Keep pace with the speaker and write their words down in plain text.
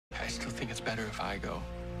still think it's better if I go.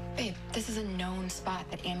 Babe, this is a known spot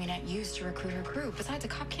that Amunet used to recruit her crew. Besides, a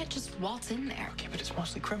cop can't just waltz in there. Okay, but it's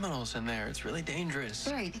mostly criminals in there. It's really dangerous.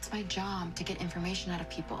 Right, it's my job to get information out of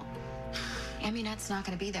people. Amunet's not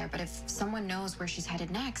going to be there, but if someone knows where she's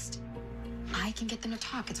headed next, I can get them to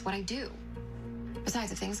talk. It's what I do.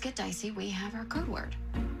 Besides, if things get dicey, we have our code word.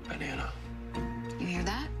 Banana. You hear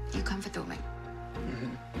that? You come for me.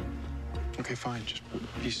 Okay, fine. Just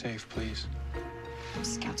be safe, please.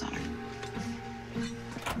 Scout's honor.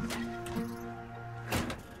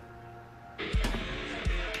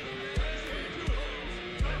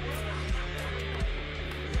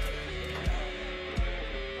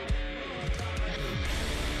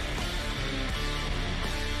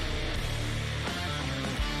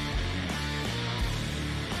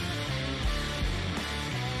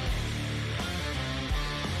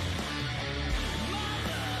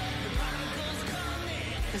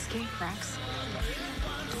 This gate cracks.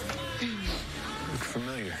 Look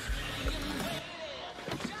familiar.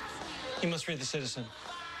 You must read the Citizen.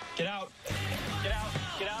 Get out. Get out.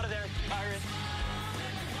 Get out of there, Iris.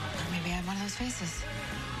 Maybe I have one of those faces.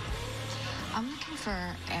 I'm looking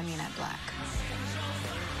for Amunet Black.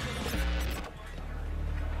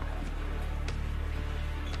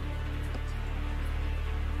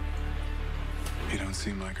 You don't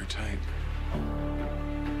seem like her type.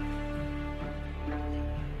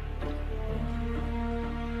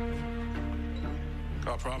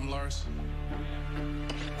 Got a problem, Lars?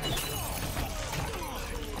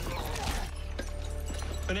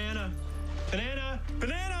 Banana. Banana.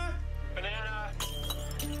 Banana. Banana.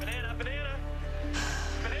 Banana. Banana.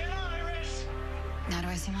 Banana, Iris. Now do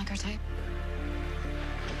I seem like her type?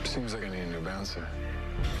 Seems like I need a new bouncer.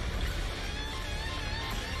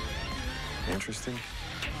 Interesting?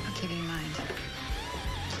 I'll keep it in mind.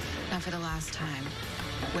 Now for the last time,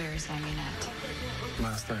 where's Amunet?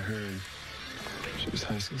 Last I heard, she was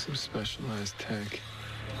hiding some specialized tech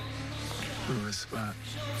in this spot.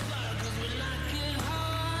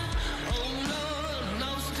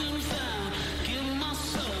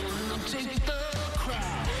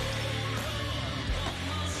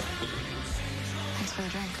 Thanks for the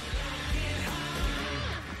drink.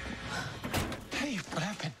 Hey, what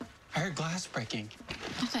happened? I heard glass breaking.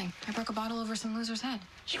 Nothing. I broke a bottle over some loser's head.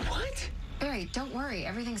 You what? Barry, don't worry.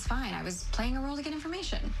 Everything's fine. I was playing a role to get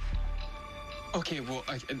information. Okay, well,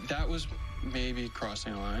 that was maybe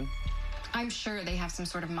crossing a line. I'm sure they have some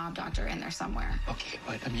sort of mob doctor in there somewhere. Okay,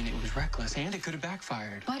 but I mean, it was reckless and it could have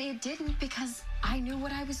backfired. But it didn't because I knew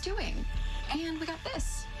what I was doing. And we got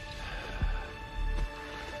this.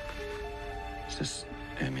 Is this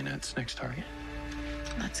Amunet's next target?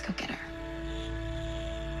 Let's go get her.